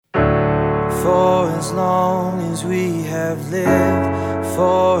For as long as we have lived,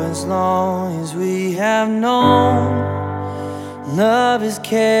 for as long as we have known, love has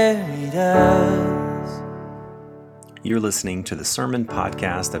carried us. You're listening to the sermon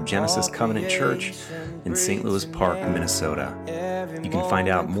podcast of Genesis Covenant Church in St. Louis Park, Minnesota. You can find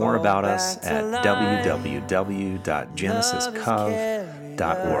out more about us at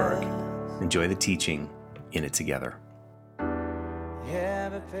www.genesiscov.org. Enjoy the teaching in it together.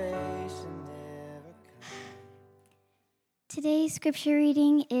 Today's scripture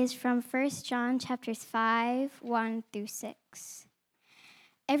reading is from 1 John chapters 5, 1 through 6.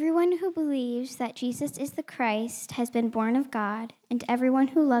 Everyone who believes that Jesus is the Christ has been born of God, and everyone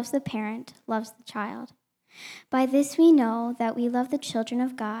who loves the parent loves the child. By this we know that we love the children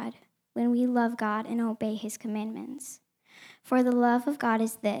of God, when we love God and obey his commandments. For the love of God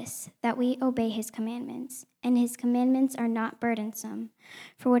is this, that we obey his commandments, and his commandments are not burdensome.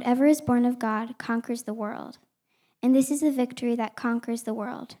 For whatever is born of God conquers the world. And this is the victory that conquers the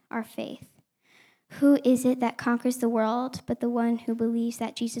world, our faith. Who is it that conquers the world but the one who believes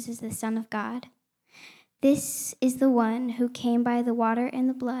that Jesus is the Son of God? This is the one who came by the water and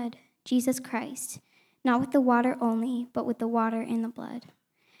the blood, Jesus Christ, not with the water only, but with the water and the blood.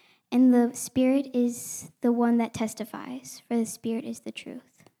 And the Spirit is the one that testifies, for the Spirit is the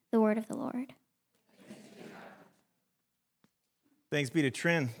truth. The word of the Lord. Thanks be to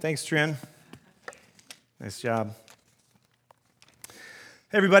Trin. Thanks, Trin. Nice job.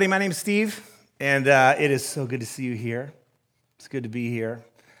 Hey, everybody, my name is Steve, and it is so good to see you here. It's good to be here.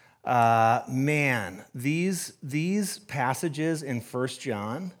 Man, these passages in 1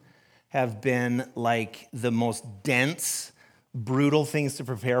 John have been like the most dense, brutal things to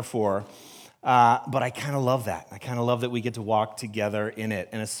prepare for, but I kind of love that. I kind of love that we get to walk together in it,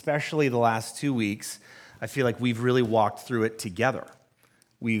 and especially the last 2 weeks, I feel like we've really walked through it together.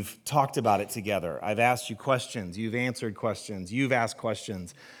 We've talked about it together. I've asked you questions. You've answered questions. You've asked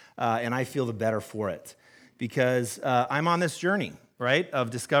questions. And I feel the better for it because I'm on this journey, right,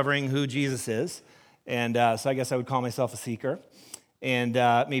 of discovering who Jesus is. And so I guess I would call myself a seeker. And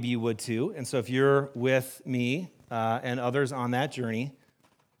maybe you would too. And so if you're with me and others on that journey,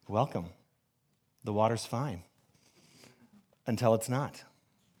 welcome. The water's fine until it's not.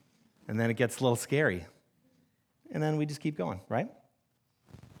 And then it gets a little scary. And then we just keep going, right?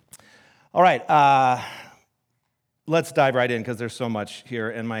 All right, let's dive right in because there's so much here,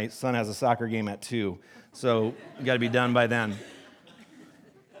 and my son has a soccer game at 2, so we got to be done by then.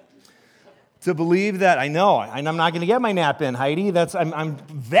 To believe that, I know, and I'm not going to get my nap in, Heidi. I'm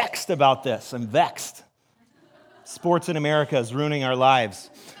vexed about this. I'm vexed. Sports in America is ruining our lives.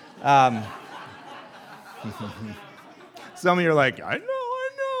 Some of you are like, I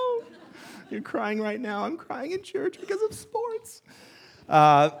know. You're crying right now. I'm crying in church because of sports.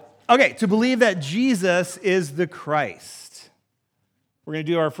 Okay, to believe that Jesus is the Christ. We're going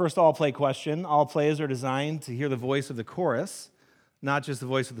to do our first all-play question. All plays are designed to hear the voice of the chorus, not just the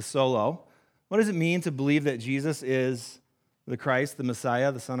voice of the solo. What does it mean to believe that Jesus is the Christ, the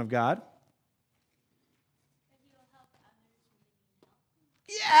Messiah, the Son of God?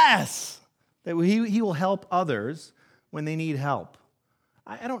 Yes! That he will help others when they need help.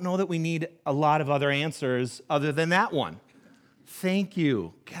 I don't know that we need a lot of other answers other than that one. Thank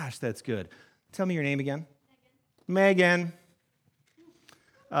you. Gosh, that's good. Tell me your name again. Megan.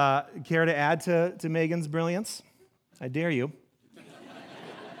 Care to add to Megan's brilliance? I dare you. Very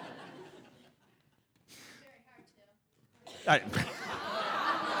hard to.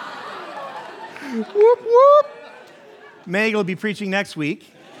 Whoop, whoop. Megan will be preaching next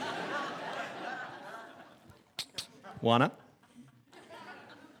week. Wanna?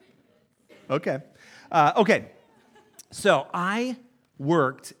 Okay. Okay. So I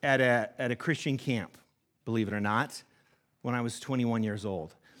worked at a Christian camp, believe it or not, when I was 21 years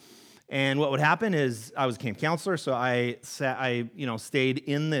old. And what would happen is I was a camp counselor, so I stayed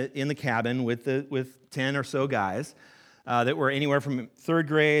in the cabin with 10 or so guys that were anywhere from third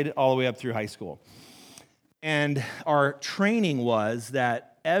grade all the way up through high school. And our training was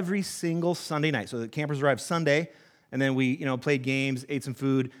that every single Sunday night, so the campers arrived Sunday, and then we played games, ate some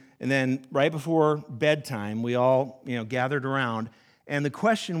food. And then right before bedtime, we all, gathered around. And the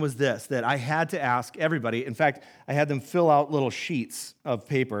question was this, that I had to ask everybody. In fact, I had them fill out little sheets of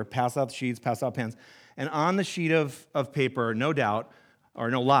paper, pass out the sheets, pass out pens. And on the sheet of paper, no doubt, or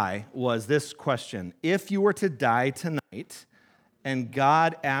no lie, was this question. If you were to die tonight, and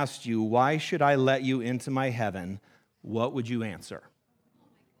God asked you, why should I let you into my heaven, what would you answer?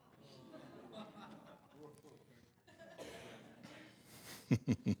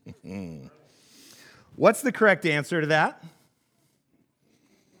 What's the correct answer to that?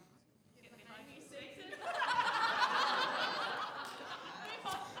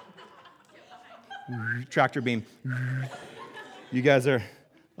 tractor beam. You guys are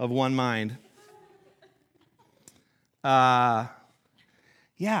of one mind. Yeah,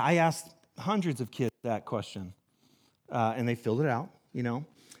 I asked hundreds of kids that question, and they filled it out,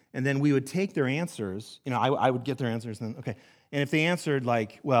 And then we would take their answers. I would get their answers, and then, okay. And if they answered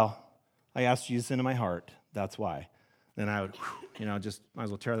like, well, I asked Jesus into my heart, that's why. Then I would, just might as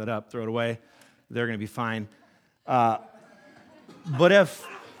well tear that up, throw it away. They're going to be fine. But if,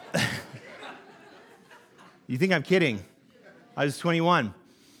 you think I'm kidding, I was 21.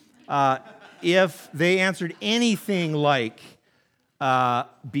 If they answered anything like,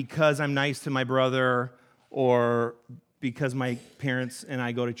 because I'm nice to my brother, or because my parents and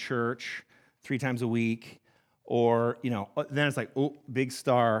I go to church 3 times a week, or, then it's like, oh, big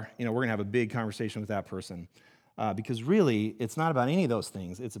star, we're going to have a big conversation with that person. Because really, it's not about any of those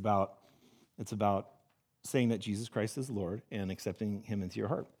things. It's about saying that Jesus Christ is Lord and accepting him into your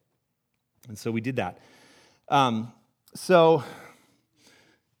heart. And so we did that. So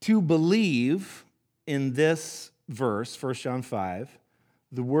to believe in this verse, 1 John 5,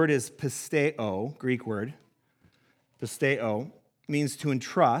 the word is pisteo, Greek word. Pisteo means to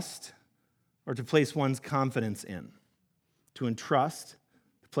entrust or to place one's confidence in. To entrust,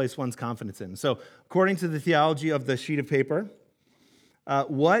 to place one's confidence in. So according to the theology of the sheet of paper,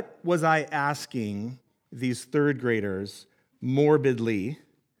 what was I asking these third graders morbidly?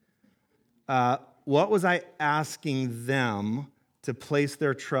 What was I asking them to place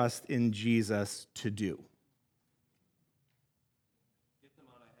their trust in Jesus to do? Get them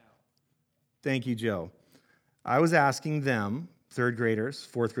out of hell. Thank you, Joe. I was asking them, third graders,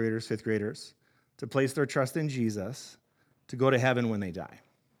 fourth graders, fifth graders, to place their trust in Jesus to go to heaven when they die.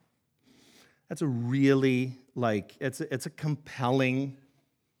 That's a really, it's a compelling,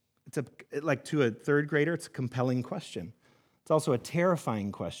 to a third grader, it's a compelling question. It's also a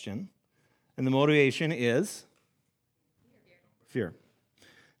terrifying question. And the motivation is? Fear.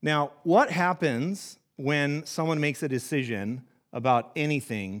 Now, what happens when someone makes a decision about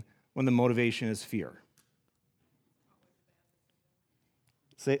anything when the motivation is fear?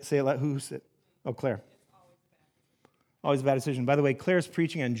 Say it like, who said? Oh, Claire. Always a bad decision. By the way, Claire's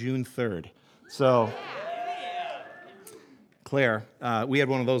preaching on June 3rd. So, Claire, we had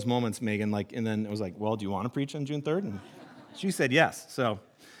one of those moments, Megan, and then it was like, well, do you want to preach on June 3rd? And she said yes. So,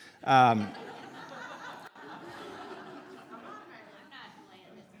 I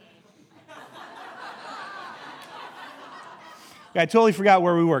totally forgot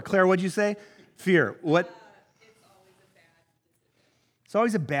where we were. Claire, what'd you say? Fear. What? It's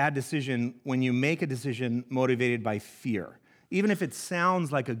always a bad decision when you make a decision motivated by fear, even if it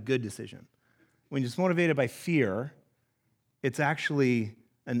sounds like a good decision. When it's motivated by fear, it's actually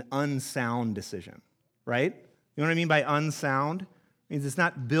an unsound decision, right? You know what I mean by unsound? It means it's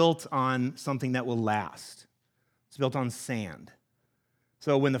not built on something that will last. It's built on sand.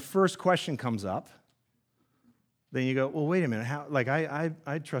 So when the first question comes up, then you go, well, wait a minute. How?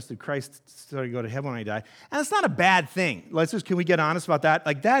 I trusted Christ so to go to heaven when I die. And it's not a bad thing. Can we get honest about that?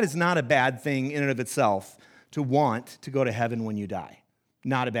 That is not a bad thing in and of itself to want to go to heaven when you die.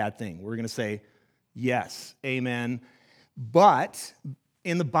 Not a bad thing. We're going to say, yes, amen. But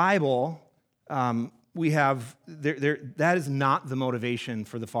in the Bible, we have, that is not the motivation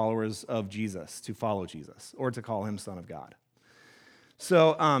for the followers of Jesus to follow Jesus or to call him Son of God.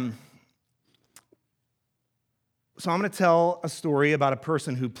 So I'm going to tell a story about a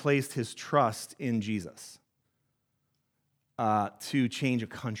person who placed his trust in Jesus to change a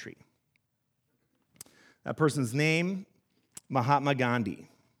country. That person's name, Mahatma Gandhi.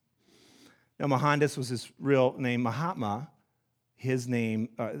 Now, Mohandas was his real name. Mahatma, his name,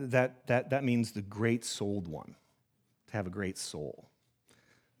 that means the great-souled one, to have a great soul.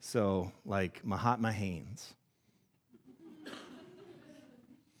 So, like Mahatma Haynes,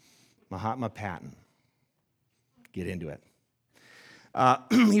 Mahatma Patton. Get into it.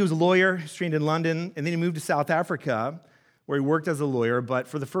 He was a lawyer, he was trained in London, and then he moved to South Africa, where he worked as a lawyer, but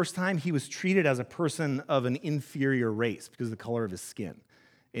for the first time, he was treated as a person of an inferior race because of the color of his skin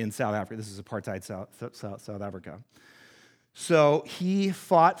in South Africa. This is apartheid South Africa. So he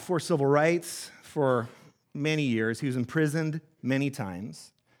fought for civil rights for many years. He was imprisoned many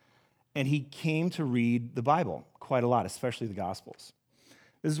times, and he came to read the Bible quite a lot, especially the Gospels.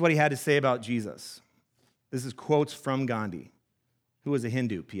 This is what he had to say about Jesus. This is quotes from Gandhi, who was a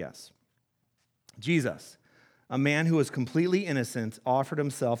Hindu, P.S. Jesus, a man who was completely innocent, offered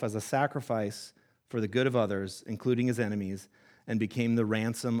himself as a sacrifice for the good of others, including his enemies, and became the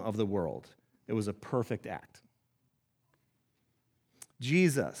ransom of the world. It was a perfect act.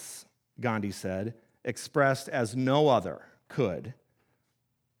 Jesus, Gandhi said, expressed as no other could,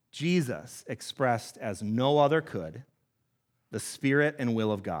 Jesus expressed as no other could the Spirit and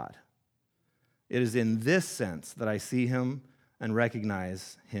will of God. It is in this sense that I see him and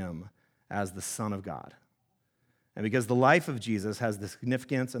recognize him as the Son of God. And because the life of Jesus has the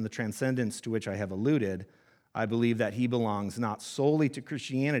significance and the transcendence to which I have alluded, I believe that he belongs not solely to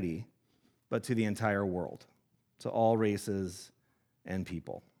Christianity, but to the entire world, to all races and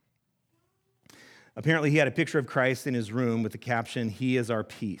people. Apparently, he had a picture of Christ in his room with the caption, "He is our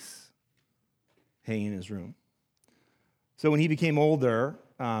peace," hanging in his room. So when he became older,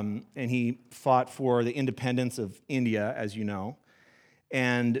 and he fought for the independence of India, as you know,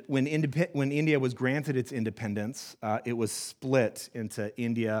 and when India was granted its independence, it was split into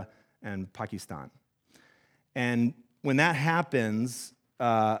India and Pakistan. And when that happens,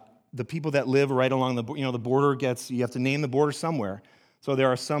 the people that live right along the border you have to name the border somewhere. So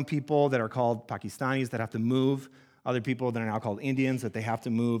there are some people that are called Pakistanis that have to move, other people that are now called Indians that they have to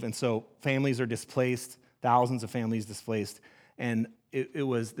move. And so families are displaced, thousands of families displaced. And it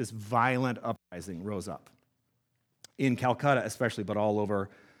was this violent uprising rose up in Calcutta especially, but all over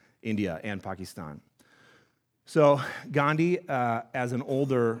India and Pakistan. So Gandhi, as an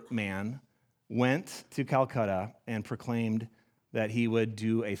older man, went to Calcutta and proclaimed that he would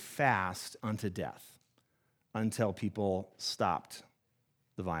do a fast unto death until people stopped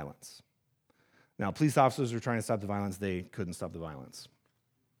the violence. Now, police officers were trying to stop the violence. They couldn't stop the violence.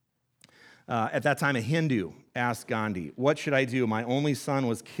 At that time, a Hindu asked Gandhi, "What should I do? My only son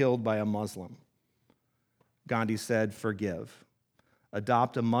was killed by a Muslim." Gandhi said, "Forgive.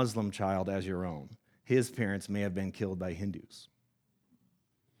 Adopt a Muslim child as your own. His parents may have been killed by Hindus."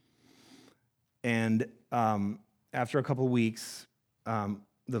 And after a couple weeks, the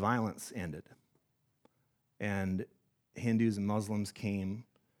violence ended. And Hindus and Muslims came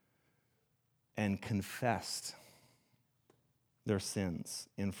and confessed their sins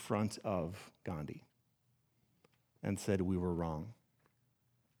in front of Gandhi and said, "We were wrong."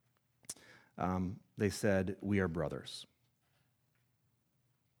 They said, "We are brothers."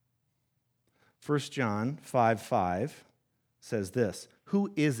 1 John 5:5 says this,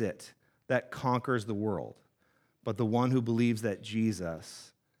 "Who is it that conquers the world, but the one who believes that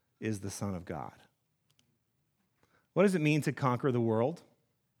Jesus is the Son of God?" What does it mean to conquer the world?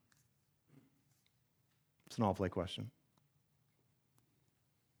 It's an all-play question.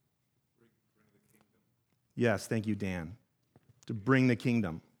 Yes, thank you, Dan. To bring the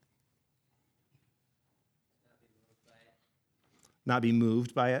kingdom. Not be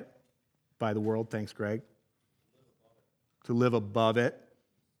moved by it, by the world. Thanks, Greg. To live above it.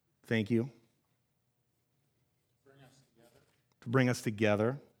 Thank you. To bring us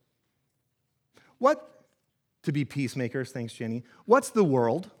together. What? To be peacemakers. Thanks, Jenny. What's the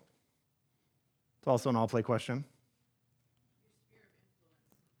world? It's also an all-play question.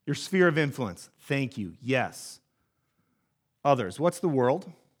 Your sphere of influence. Thank you. Yes. Others. What's the world?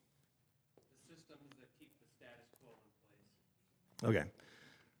 The systems that keep the status quo in place. Okay. And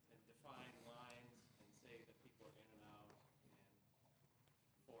define lines and say that people are in and out and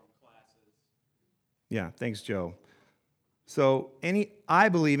form classes. Yeah, thanks, Joe. So I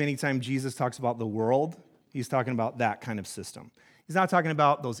believe anytime Jesus talks about the world, he's talking about that kind of system. He's not talking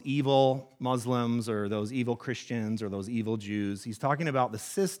about those evil Muslims or those evil Christians or those evil Jews. He's talking about the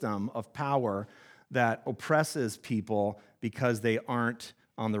system of power that oppresses people because they aren't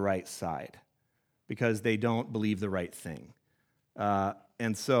on the right side, because they don't believe the right thing.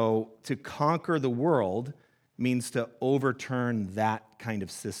 And so to conquer the world means to overturn that kind of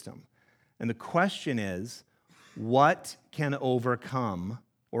system. And the question is, what can overcome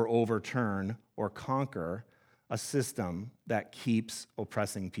or overturn or conquer a system that keeps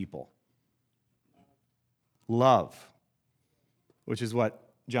oppressing people? Love, which is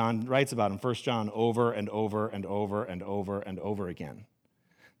what John writes about in 1 John over and over and over and over and over again.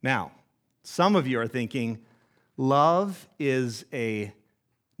 Now, some of you are thinking, love is a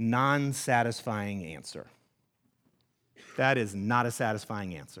non-satisfying answer. That is not a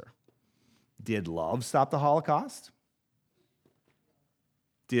satisfying answer. Did love stop the Holocaust?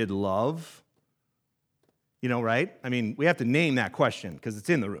 Did love, right? I mean, we have to name that question because it's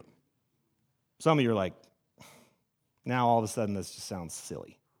in the room. Some of you are like, now all of a sudden this just sounds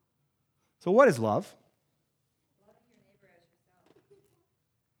silly. So what is love? Loving your neighbor as yourself.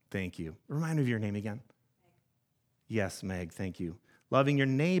 Thank you. Remind me of your name again. Meg. Yes, Meg, thank you. Loving your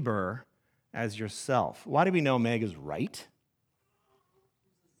neighbor as yourself. Why do we know Meg is right?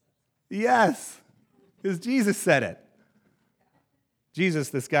 Yes, because Jesus said it. Jesus,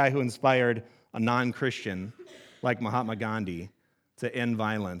 this guy who inspired a non-Christian like Mahatma Gandhi to end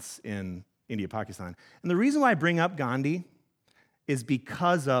violence in India, Pakistan. And the reason why I bring up Gandhi is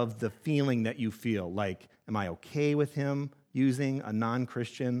because of the feeling that you feel. Like, am I okay with him using a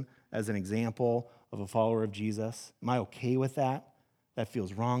non-Christian as an example of a follower of Jesus? Am I okay with that? That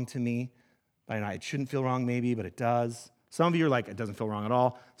feels wrong to me. It shouldn't feel wrong maybe, but it does. Some of you are like, it doesn't feel wrong at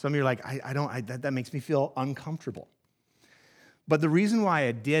all. Some of you are like, that makes me feel uncomfortable. But the reason why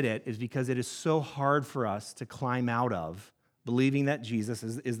I did it is because it is so hard for us to climb out of believing that Jesus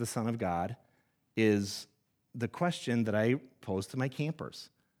is the Son of God is the question that I pose to my campers.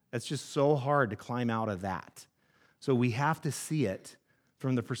 It's just so hard to climb out of that. So we have to see it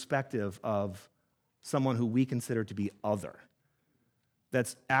from the perspective of someone who we consider to be other,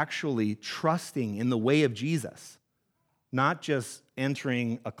 that's actually trusting in the way of Jesus, not just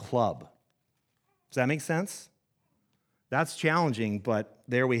entering a club. Does that make sense? That's challenging, but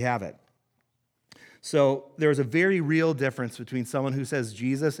there we have it. So there's a very real difference between someone who says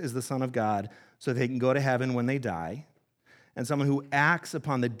Jesus is the Son of God so they can go to heaven when they die, and someone who acts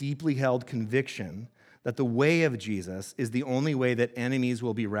upon the deeply held conviction that the way of Jesus is the only way that enemies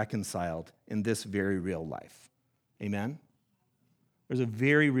will be reconciled in this very real life. Amen? There's a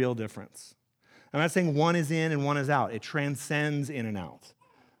very real difference. I'm not saying one is in and one is out. It transcends in and out.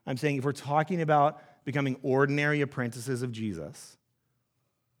 I'm saying if we're talking about becoming ordinary apprentices of Jesus,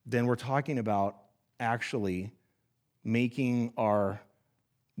 then we're talking about actually making our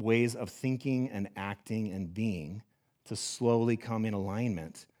ways of thinking and acting and being to slowly come in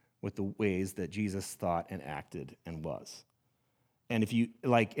alignment with the ways that Jesus thought and acted and was. And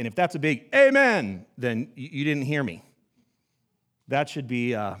if that's a big amen, then you didn't hear me. That should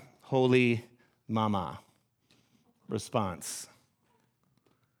be a holy mama response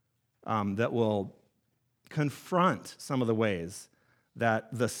that will confront some of the ways that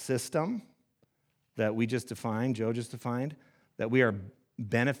the system that we just defined, Joe just defined, that we are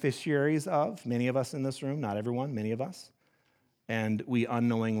beneficiaries of, many of us in this room, not everyone, many of us, and we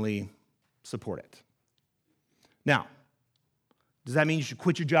unknowingly support it. Now, does that mean you should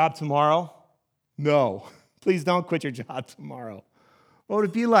quit your job tomorrow? No. Please don't quit your job tomorrow. What would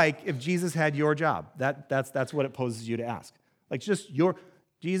it be like if Jesus had your job? That's what it poses you to ask. Like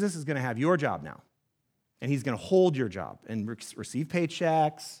Jesus is going to have your job now, and he's going to hold your job and receive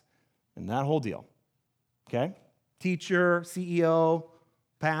paychecks and that whole deal. Okay? Teacher, CEO,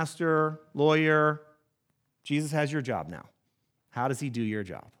 pastor, lawyer. Jesus has your job now. How does he do your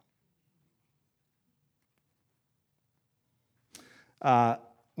job?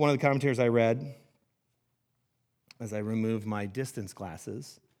 One of the commentaries I read as I removed my distance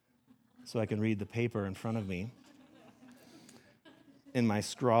glasses so I can read the paper in front of me in my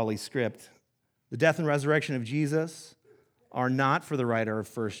scrawly script, the death and resurrection of Jesus are not, for the writer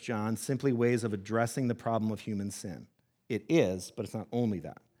of 1 John, simply ways of addressing the problem of human sin. It is, but it's not only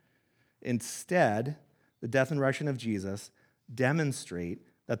that. Instead, the death and resurrection of Jesus demonstrate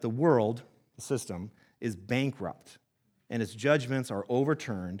that the world, the system, is bankrupt, and its judgments are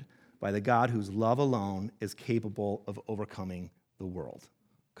overturned by the God whose love alone is capable of overcoming the world,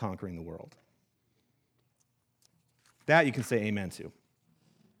 conquering the world. That you can say amen to.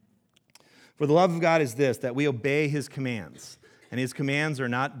 For the love of God is this, that we obey his commands, and his commands are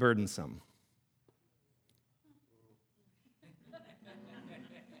not burdensome.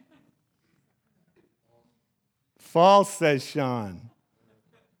 False, says Sean.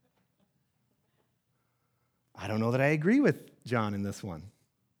 I don't know that I agree with John in this one.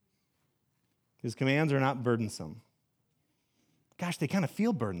 His commands are not burdensome. Gosh, they kind of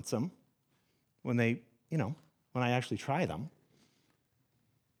feel burdensome when when I actually try them.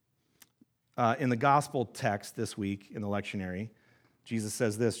 In the gospel text this week in the lectionary, Jesus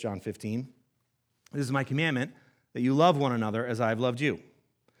says this, John 15, "This is my commandment, that you love one another as I have loved you.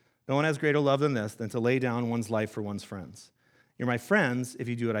 No one has greater love than this, than to lay down one's life for one's friends. You're my friends if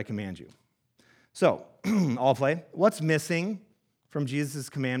you do what I command you." So, all play. What's missing from Jesus'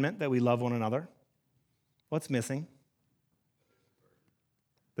 commandment that we love one another? What's missing?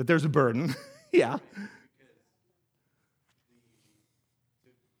 That there's a burden. Yeah.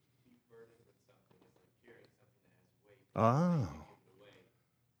 Oh.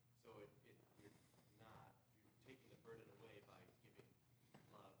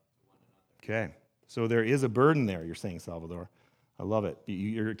 Okay. So there is a burden there, you're saying, Salvador. I love it.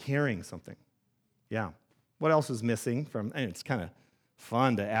 You're carrying something. Yeah. What else is missing from, and it's kind of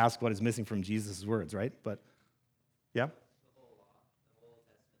fun to ask what is missing from Jesus' words, right? But, yeah?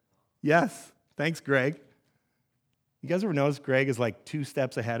 Yes. Thanks, Greg. You guys ever notice Greg is like 2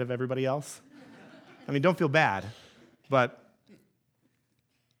 steps ahead of everybody else? I mean, don't feel bad, but,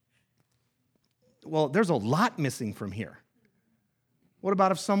 well, there's a lot missing from here. What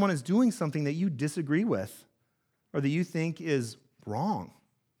about if someone is doing something that you disagree with or that you think is wrong.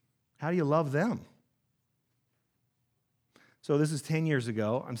 How do you love them? So this is 10 years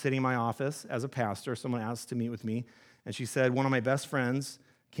ago. I'm sitting in my office as a pastor. Someone asked to meet with me, and she said, one of my best friends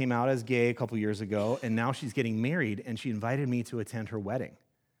came out as gay a couple years ago, and now she's getting married, and she invited me to attend her wedding.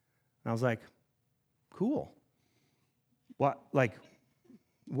 And I was like, cool. What,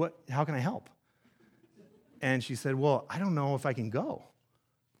 how can I help? And she said, well, I don't know if I can go.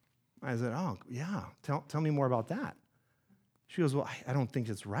 I said, oh, yeah, tell me more about that. She goes, well, I don't think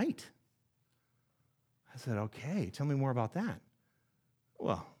it's right. I said, okay, tell me more about that.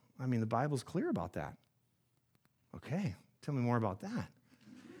 Well, I mean, the Bible's clear about that. Okay, tell me more about that.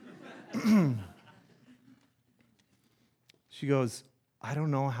 She goes, I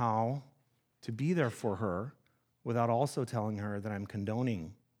don't know how to be there for her without also telling her that I'm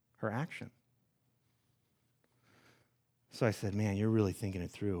condoning her action. So I said, man, you're really thinking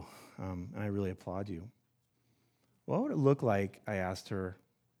it through, and I really applaud you. What would it look like, I asked her,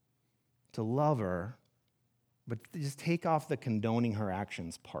 to love her, but just take off the condoning her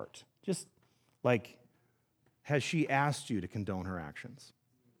actions part? Just like, has she asked you to condone her actions?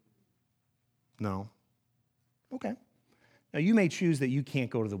 No? Okay. Now, you may choose that you can't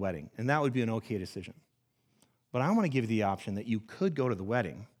go to the wedding, and that would be an okay decision. But I want to give you the option that you could go to the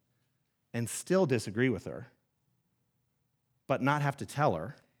wedding and still disagree with her, but not have to tell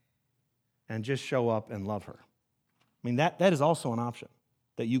her, and just show up and love her. I mean, that is also an option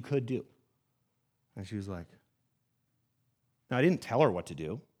that you could do. And she was like, now, I didn't tell her what to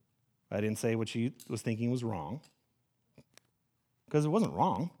do. I didn't say what she was thinking was wrong, because it wasn't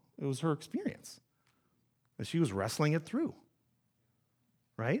wrong. It was her experience. And she was wrestling it through,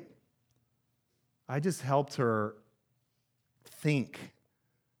 right? I just helped her think,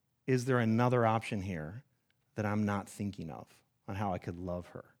 is there another option here that I'm not thinking of on how I could love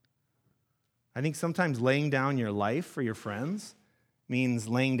her? I think sometimes laying down your life for your friends means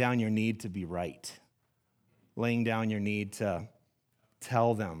laying down your need to be right, laying down your need to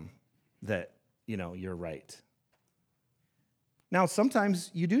tell them that, you're right. Now,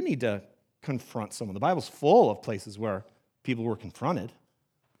 sometimes you do need to confront someone. The Bible's full of places where people were confronted.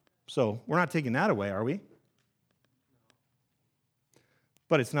 So we're not taking that away, are we?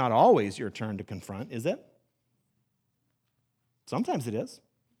 But it's not always your turn to confront, is it? Sometimes it is.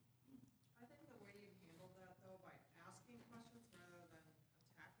 I think the way you handle that, though, by asking questions rather than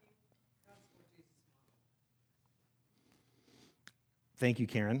attacking, that's what Jesus modeled. Thank you,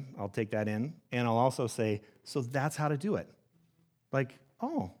 Karen. I'll take that in. And I'll also say, so that's how to do it. Like,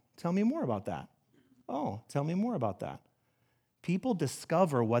 oh, tell me more about that. Oh, tell me more about that. People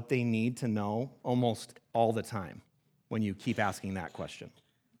discover what they need to know almost all the time when you keep asking that question.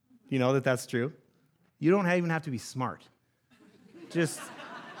 You know that that's true? You don't even have to be smart. Just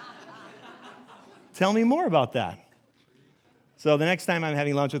tell me more about that. So the next time I'm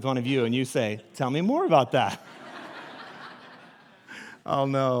having lunch with one of you and you say, tell me more about that, I'll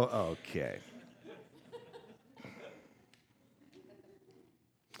know, okay.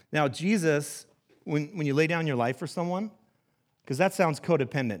 Now, Jesus, when you lay down your life for someone, because that sounds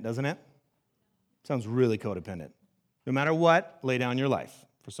codependent, doesn't it? Sounds really codependent. No matter what, lay down your life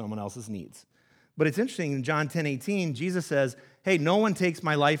for someone else's needs. But it's interesting, in John 10:18, Jesus says, hey, no one takes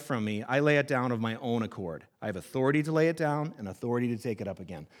my life from me. I lay it down of my own accord. I have authority to lay it down and authority to take it up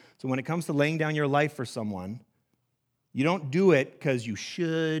again. So when it comes to laying down your life for someone, you don't do it because you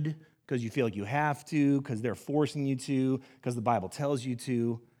should, because you feel like you have to, because they're forcing you to, because the Bible tells you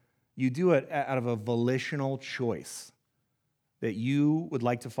to. You do it out of a volitional choice that you would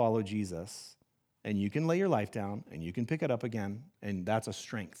like to follow Jesus, and you can lay your life down, and you can pick it up again, and that's a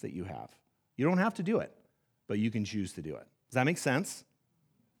strength that you have. You don't have to do it, but you can choose to do it. Does that make sense?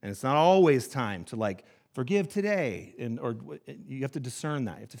 And it's not always time to forgive today, or you have to discern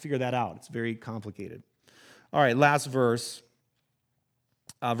that. You have to figure that out. It's very complicated. All right, last verse,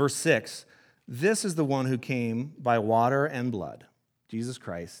 verse 6. This is the one who came by water and blood, Jesus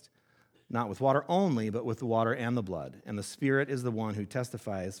Christ, not with water only, but with the water and the blood. And the Spirit is the one who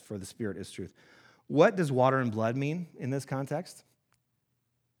testifies, for the Spirit is truth. What does water and blood mean in this context?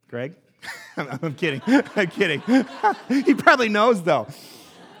 Greg? I'm kidding. I'm kidding. He probably knows, though.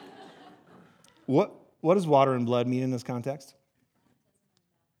 What does water and blood mean in this context?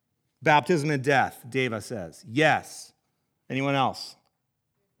 Baptism and death, Deva says. Yes. Anyone else?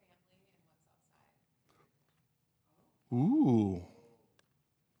 Ooh.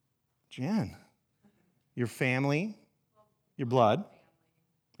 Jen. Your family, your blood,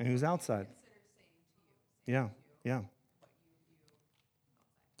 and who's outside? Yeah. Yeah.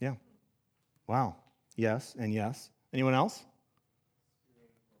 Wow. Yes and yes. Anyone else?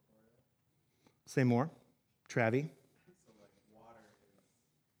 Say more. Travi? So water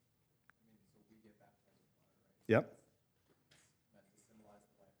Yep.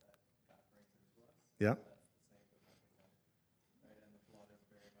 Yep.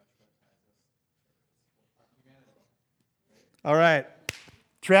 All right.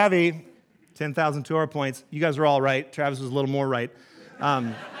 Travi, 10,000 to our points. You guys are all right. Travis was a little more right.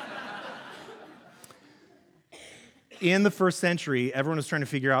 In the first century, everyone was trying to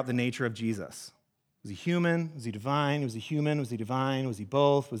figure out the nature of Jesus. Was he human? Was he divine? Was he human? Was he divine? Was he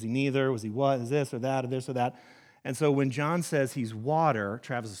both? Was he neither? Was he what? Is this or that or this or that? And so when John says he's water,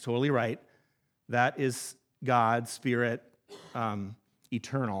 Travis is totally right. That is God, spirit,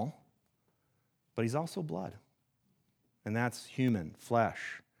 eternal. But he's also blood. And that's human,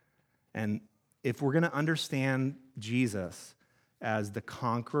 flesh. And if we're going to understand Jesus as the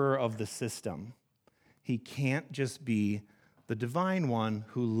conqueror of the system, he can't just be the divine one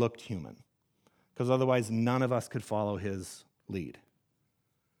who looked human, because otherwise none of us could follow his lead.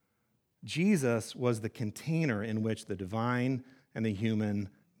 Jesus was the container in which the divine and the human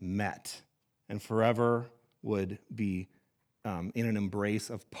met and forever would be in an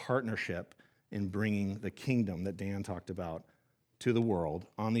embrace of partnership in bringing the kingdom that Dan talked about to the world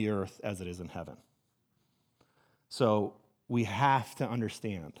on the earth as it is in heaven. So we have to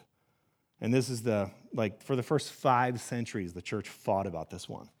understand, and this is for the first 5 centuries, the church fought about this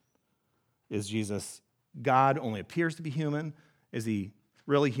one. Is Jesus God, only appears to be human? Is he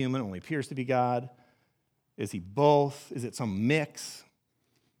really human, only appears to be God? Is he both? Is it some mix?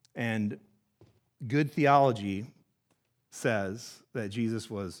 And good theology says that Jesus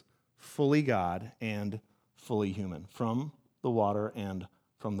was fully God and fully human, from the water and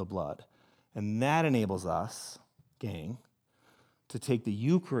from the blood. And that enables us, gang, to take the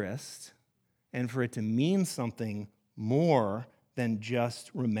Eucharist and for it to mean something more than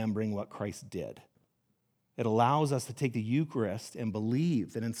just remembering what Christ did. It allows us to take the Eucharist and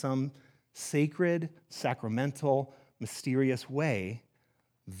believe that in some sacred, sacramental, mysterious way,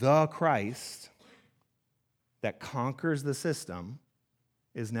 the Christ that conquers the system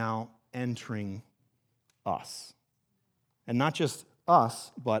is now entering us. And not just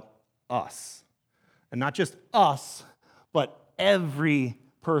us, but us. And not just us, but every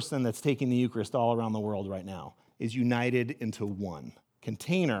person that's taking the Eucharist all around the world right now is united into one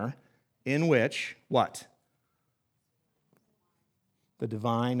container in which, what? The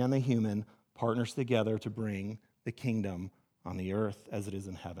divine and the human partners together to bring the kingdom on the earth as it is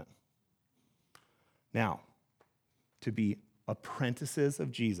in heaven. Now, to be apprentices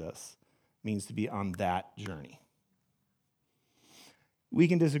of Jesus means to be on that journey. We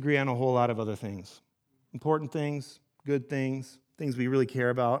can disagree on a whole lot of other things. Important things, good things, things we really care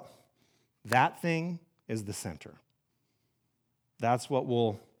about. That thing is the center. That's what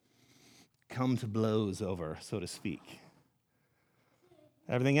we'll come to blows over, so to speak.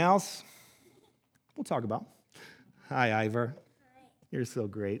 Everything else, we'll talk about. Hi, Ivor. Hi. You're so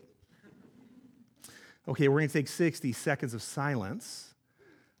great. Okay, we're going to take 60 seconds of silence,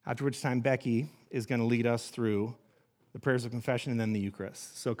 after which time Becky is going to lead us through the prayers of confession and then the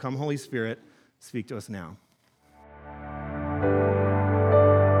Eucharist. So come, Holy Spirit, speak to us now.